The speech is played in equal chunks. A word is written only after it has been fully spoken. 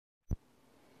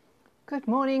Good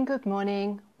morning, good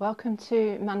morning. Welcome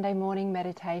to Monday morning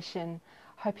meditation.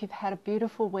 Hope you've had a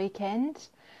beautiful weekend.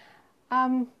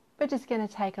 We're just going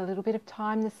to take a little bit of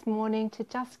time this morning to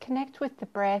just connect with the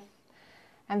breath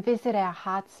and visit our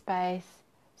heart space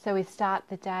so we start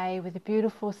the day with a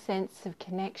beautiful sense of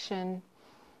connection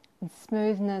and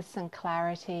smoothness and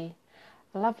clarity.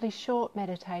 A lovely short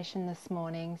meditation this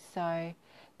morning, so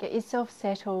get yourself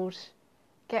settled,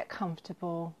 get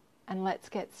comfortable, and let's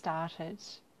get started.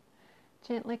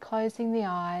 Gently closing the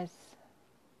eyes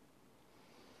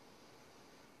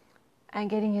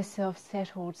and getting yourself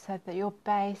settled so that your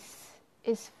base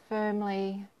is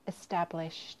firmly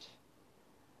established,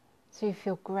 so you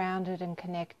feel grounded and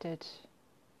connected.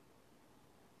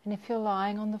 And if you're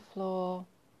lying on the floor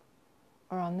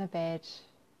or on the bed,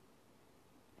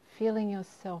 feeling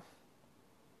yourself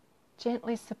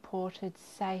gently supported,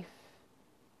 safe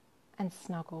and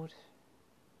snuggled.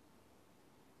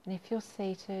 And if you're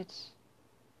seated,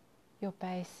 your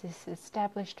base is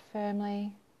established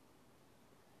firmly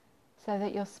so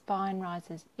that your spine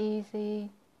rises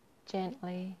easy,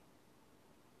 gently,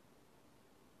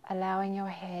 allowing your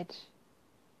head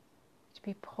to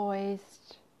be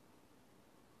poised,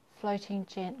 floating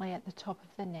gently at the top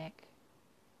of the neck,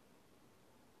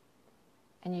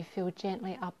 and you feel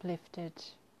gently uplifted,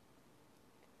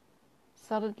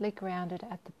 solidly grounded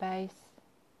at the base,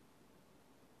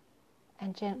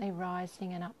 and gently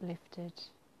rising and uplifted.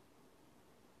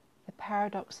 The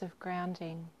paradox of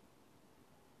grounding,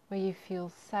 where you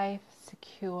feel safe,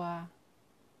 secure,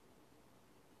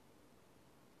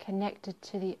 connected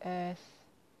to the earth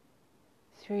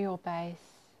through your base,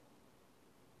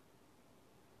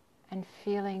 and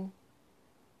feeling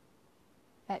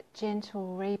that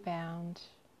gentle rebound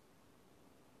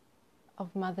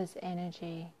of Mother's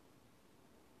energy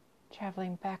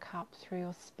traveling back up through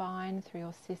your spine, through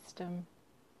your system.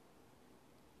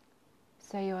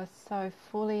 So you are so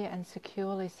fully and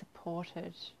securely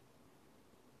supported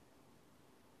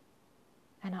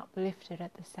and uplifted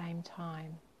at the same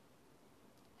time,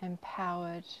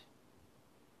 empowered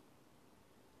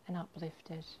and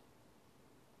uplifted.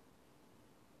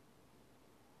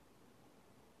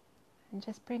 And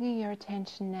just bringing your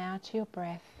attention now to your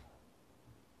breath,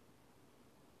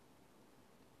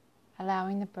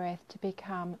 allowing the breath to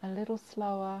become a little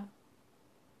slower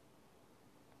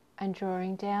and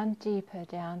drawing down deeper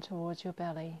down towards your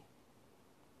belly.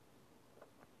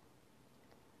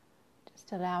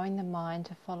 Just allowing the mind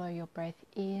to follow your breath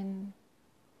in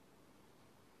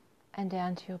and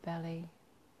down to your belly,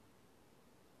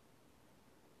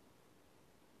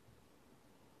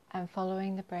 and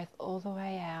following the breath all the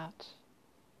way out,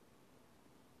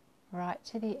 right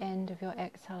to the end of your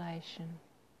exhalation,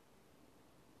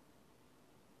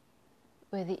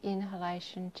 where the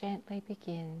inhalation gently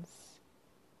begins,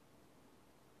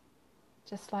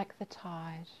 just like the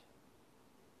tide,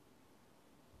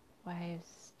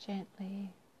 waves gently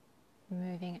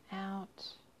moving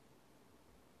out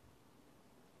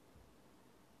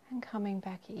and coming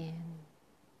back in,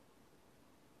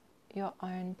 your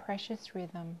own precious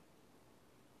rhythm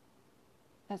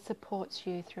that supports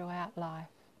you throughout life.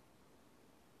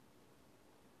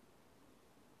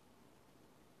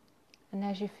 And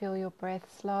as you feel your breath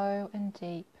slow and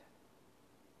deep,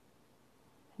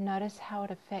 notice how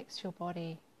it affects your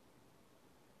body.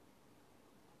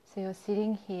 So you're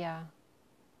sitting here,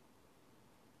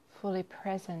 fully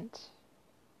present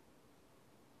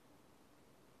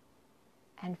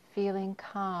and feeling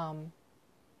calm.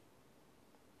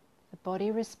 The body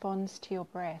responds to your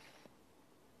breath.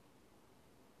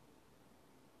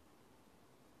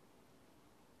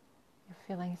 You're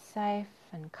feeling safe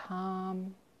and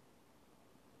calm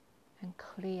and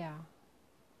clear,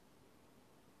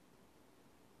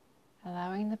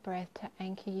 allowing the breath to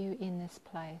anchor you in this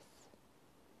place.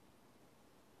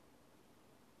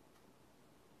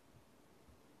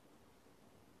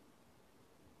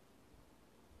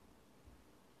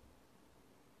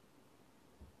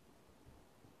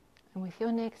 And with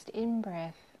your next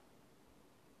in-breath,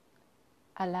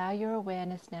 allow your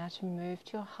awareness now to move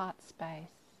to your heart space.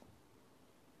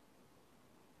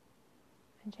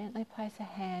 And gently place a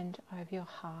hand over your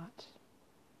heart,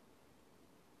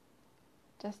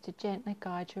 just to gently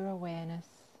guide your awareness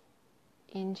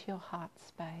into your heart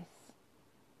space.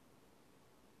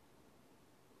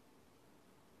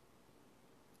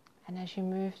 And as you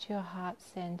move to your heart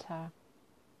center,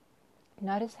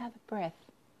 notice how the breath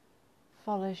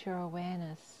follows your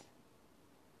awareness.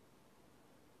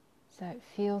 So it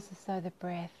feels as though the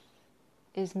breath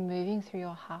is moving through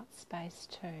your heart space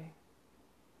too.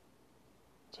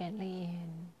 Gently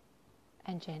in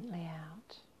and gently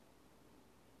out.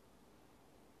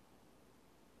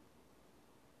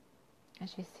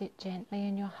 as you sit gently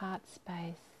in your heart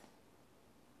space.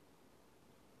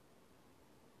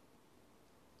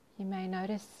 You may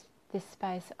notice this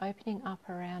space opening up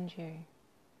around you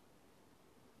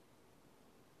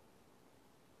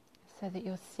so that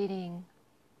you're sitting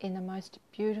in the most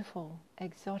beautiful,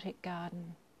 exotic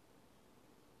garden,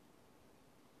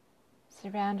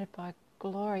 surrounded by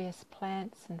glorious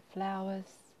plants and flowers,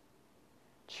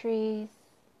 trees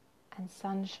and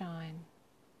sunshine.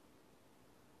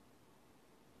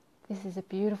 This is a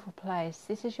beautiful place.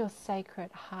 This is your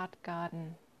sacred heart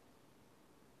garden.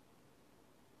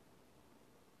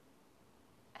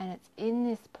 And it's in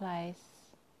this place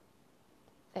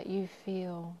that you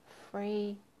feel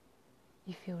free,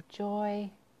 you feel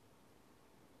joy.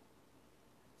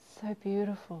 It's so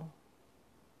beautiful.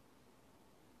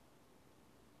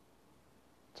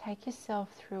 Take yourself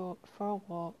for a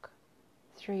walk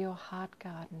through your heart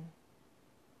garden,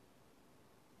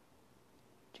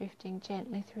 drifting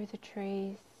gently through the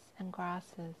trees and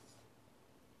grasses,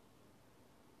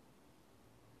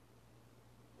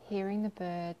 hearing the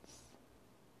birds,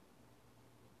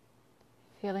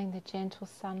 feeling the gentle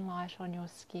sunlight on your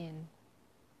skin.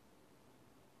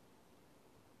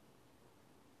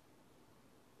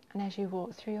 And as you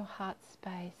walk through your heart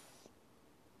space,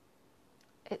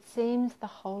 it seems the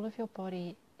whole of your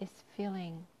body is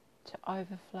filling to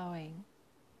overflowing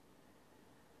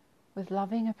with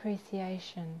loving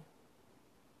appreciation,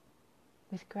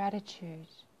 with gratitude,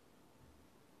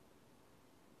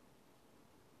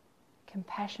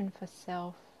 compassion for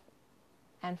self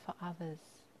and for others.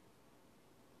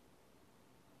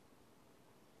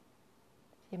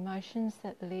 The emotions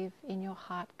that live in your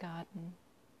heart garden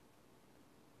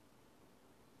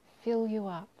fill you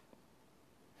up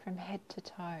from head to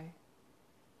toe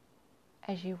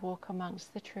as you walk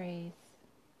amongst the trees,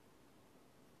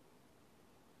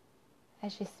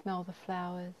 as you smell the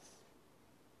flowers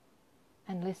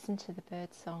and listen to the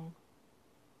bird song.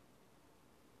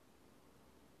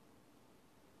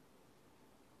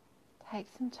 Take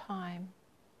some time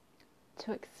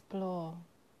to explore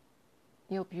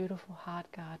your beautiful heart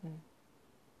garden.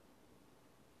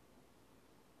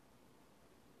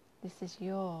 This is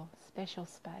your special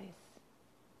space,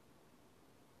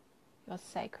 your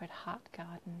sacred heart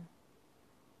garden,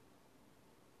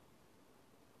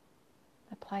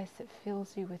 a place that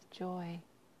fills you with joy.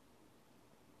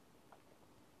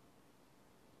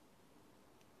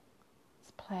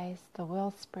 This place, the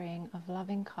wellspring of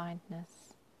loving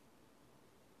kindness,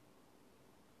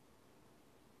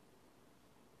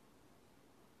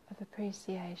 of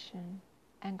appreciation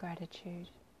and gratitude.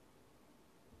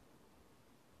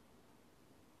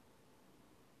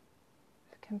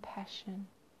 Of compassion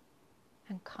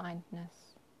and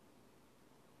kindness.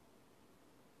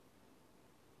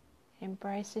 It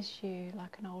embraces you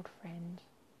like an old friend,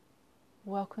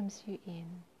 welcomes you in.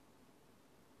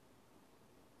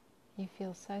 You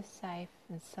feel so safe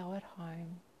and so at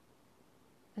home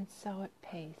and so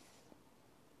at peace.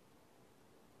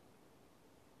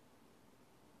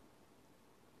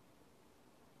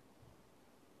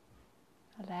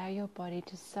 Allow your body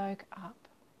to soak up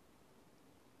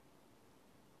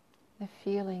the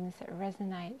feelings that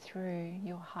resonate through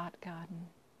your heart garden.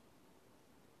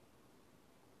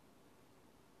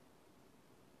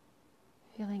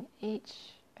 Feeling each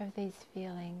of these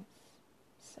feelings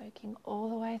soaking all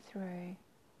the way through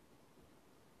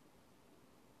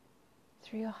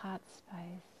your heart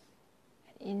space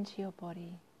and into your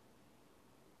body.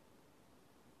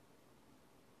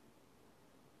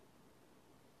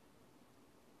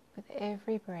 With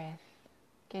every breath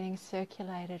getting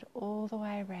circulated all the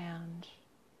way around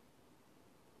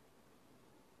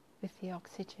with the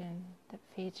oxygen that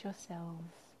feeds your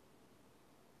cells.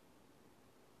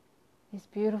 These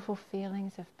beautiful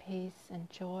feelings of peace and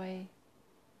joy,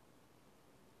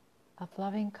 of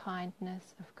loving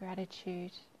kindness, of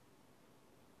gratitude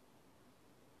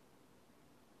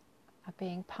are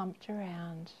being pumped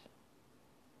around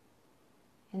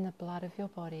in the blood of your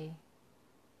body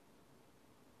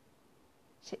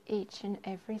to each and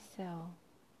every cell,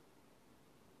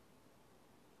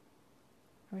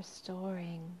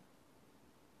 restoring,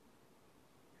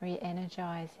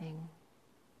 re-energizing,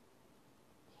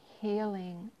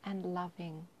 healing and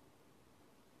loving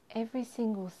every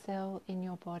single cell in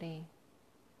your body.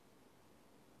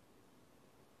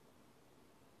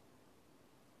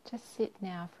 Just sit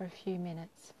now for a few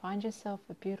minutes. Find yourself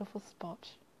a beautiful spot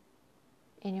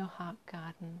in your heart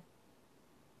garden,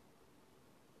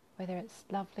 whether it's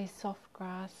lovely soft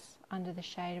grass under the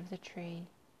shade of the tree,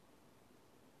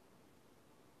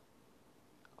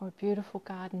 or a beautiful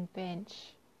garden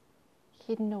bench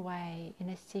hidden away in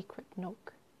a secret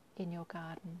nook in your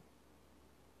garden.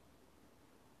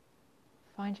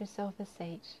 find yourself a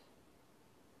seat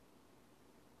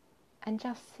and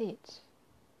just sit,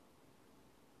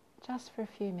 just for a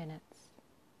few minutes,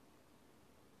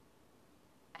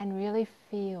 and really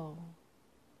feel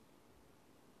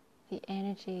the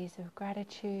energies of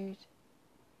gratitude,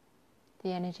 the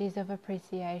energies of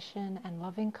appreciation and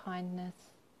loving kindness,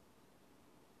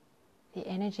 the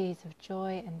energies of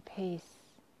joy and peace,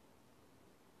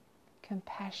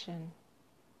 compassion,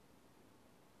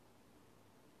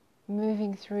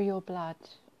 moving through your blood,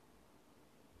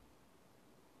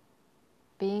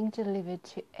 being delivered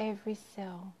to every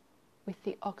cell with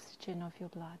the oxygen of your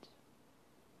blood.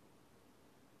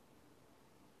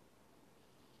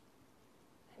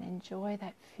 And enjoy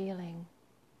that feeling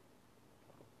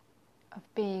of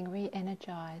being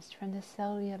re-energized from the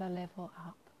cellular level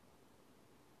up.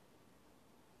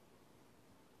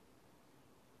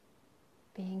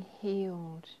 Being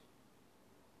healed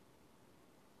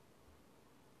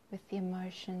with the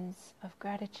emotions of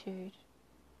gratitude,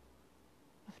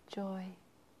 of joy,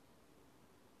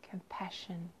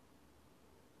 compassion,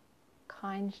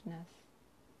 kindness,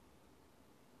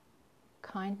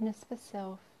 kindness for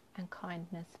self and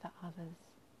kindness for others.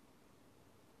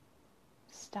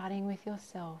 Starting with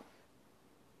yourself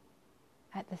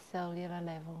at the cellular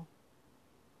level,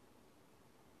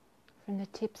 from the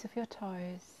tips of your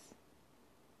toes,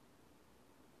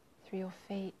 through your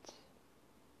feet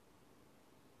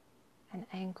and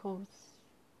ankles,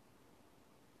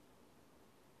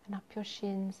 and up your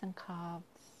shins and calves,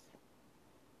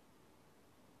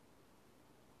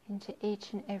 into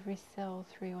each and every cell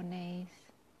through your knees,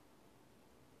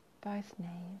 both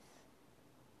knees,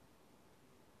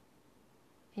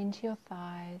 into your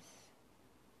thighs,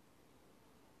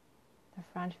 the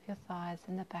front of your thighs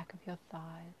and the back of your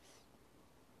thighs,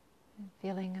 and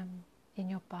feeling them in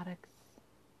your buttocks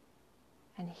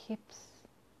and hips,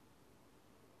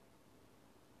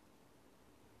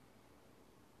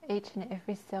 each and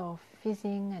every cell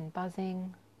fizzing and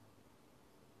buzzing,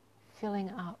 filling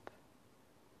up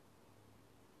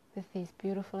with these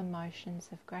beautiful emotions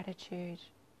of gratitude,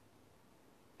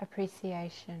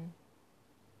 appreciation,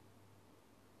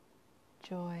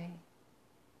 joy,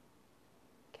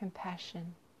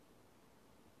 compassion,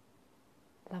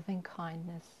 loving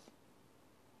kindness,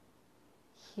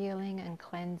 healing and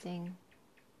cleansing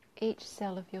each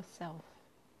cell of yourself,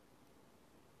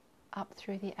 up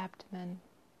through the abdomen,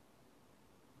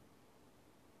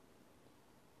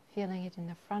 feeling it in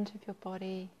the front of your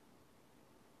body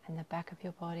and the back of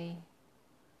your body,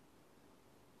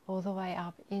 all the way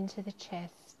up into the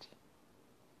chest,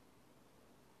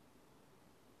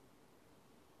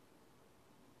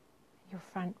 your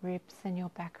front ribs and your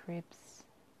back ribs,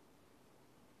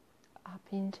 up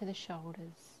into the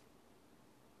shoulders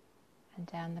and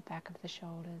down the back of the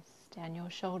shoulders, down your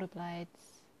shoulder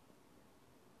blades,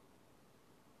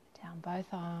 down both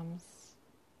arms,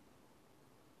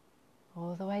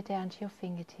 all the way down to your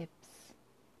fingertips,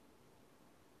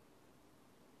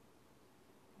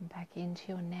 and back into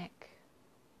your neck,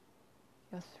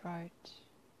 your throat,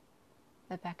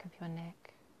 the back of your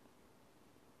neck,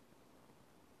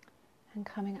 and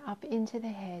coming up into the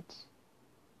head,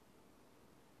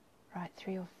 right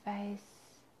through your face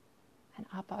and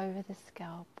up over the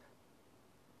scalp,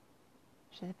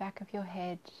 to the back of your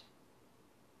head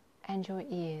and your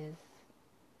ears,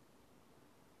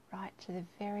 right to the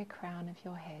very crown of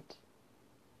your head.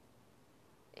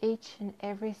 Each and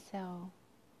every cell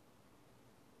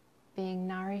being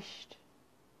nourished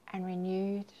and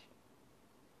renewed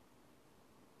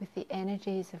with the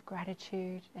energies of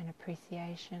gratitude and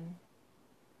appreciation,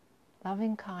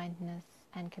 loving kindness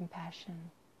and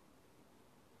compassion.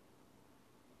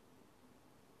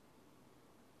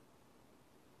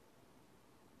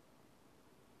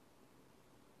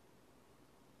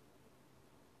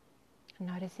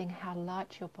 Noticing how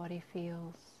light your body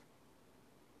feels,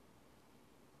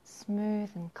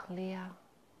 smooth and clear,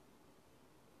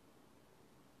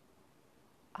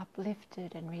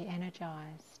 uplifted and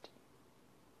re-energized.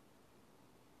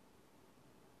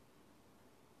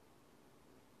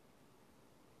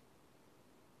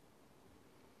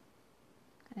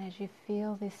 And as you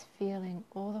feel this feeling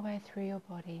all the way through your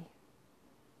body,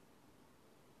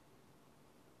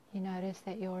 you notice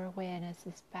that your awareness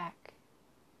is back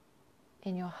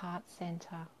in your heart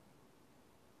center,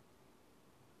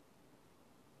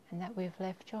 and that we've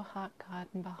left your heart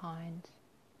garden behind,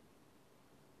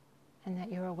 and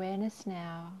that your awareness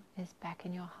now is back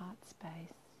in your heart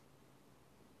space.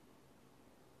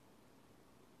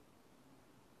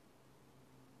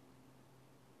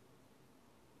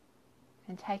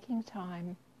 And taking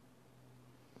time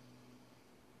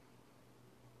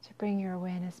to bring your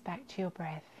awareness back to your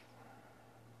breath.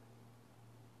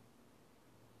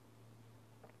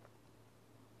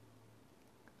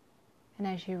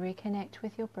 as you reconnect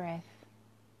with your breath,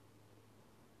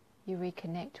 you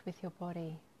reconnect with your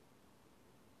body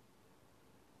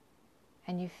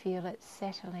and you feel it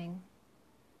settling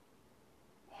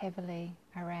heavily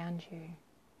around you.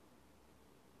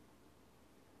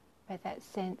 But that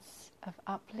sense of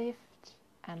uplift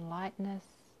and lightness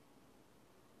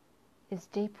is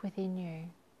deep within you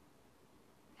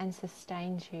and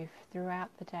sustains you throughout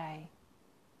the day.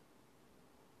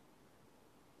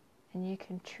 And you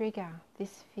can trigger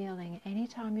this feeling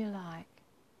anytime you like.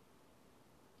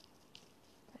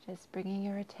 But just bringing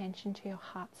your attention to your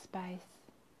heart space.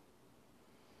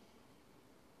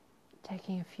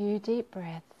 Taking a few deep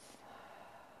breaths.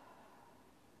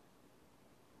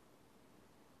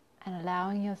 And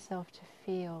allowing yourself to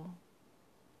feel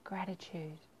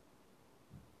gratitude,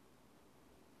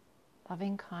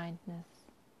 loving kindness,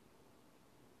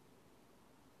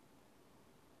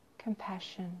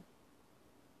 compassion,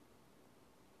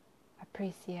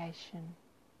 appreciation,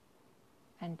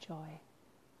 and joy.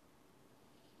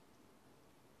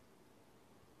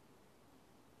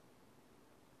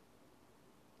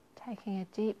 Taking a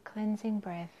deep cleansing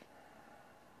breath.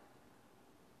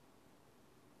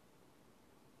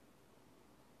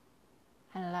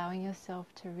 And allowing yourself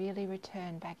to really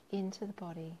return back into the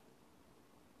body,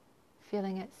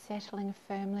 feeling it settling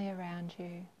firmly around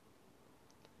you,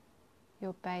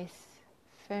 your base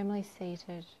firmly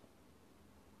seated,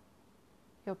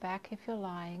 your back, if you're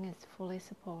lying, is fully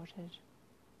supported.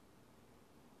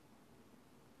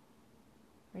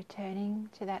 Returning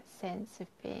to that sense of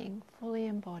being fully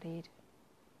embodied.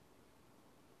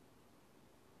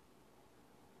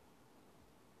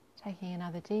 Taking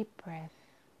another deep breath.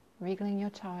 Wriggling your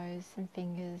toes and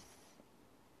fingers,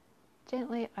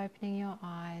 gently opening your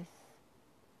eyes,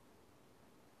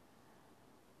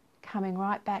 coming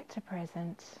right back to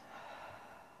present.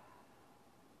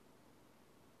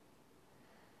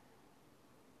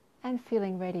 And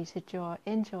feeling ready to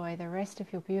enjoy the rest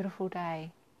of your beautiful day.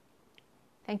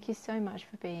 Thank you so much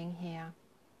for being here.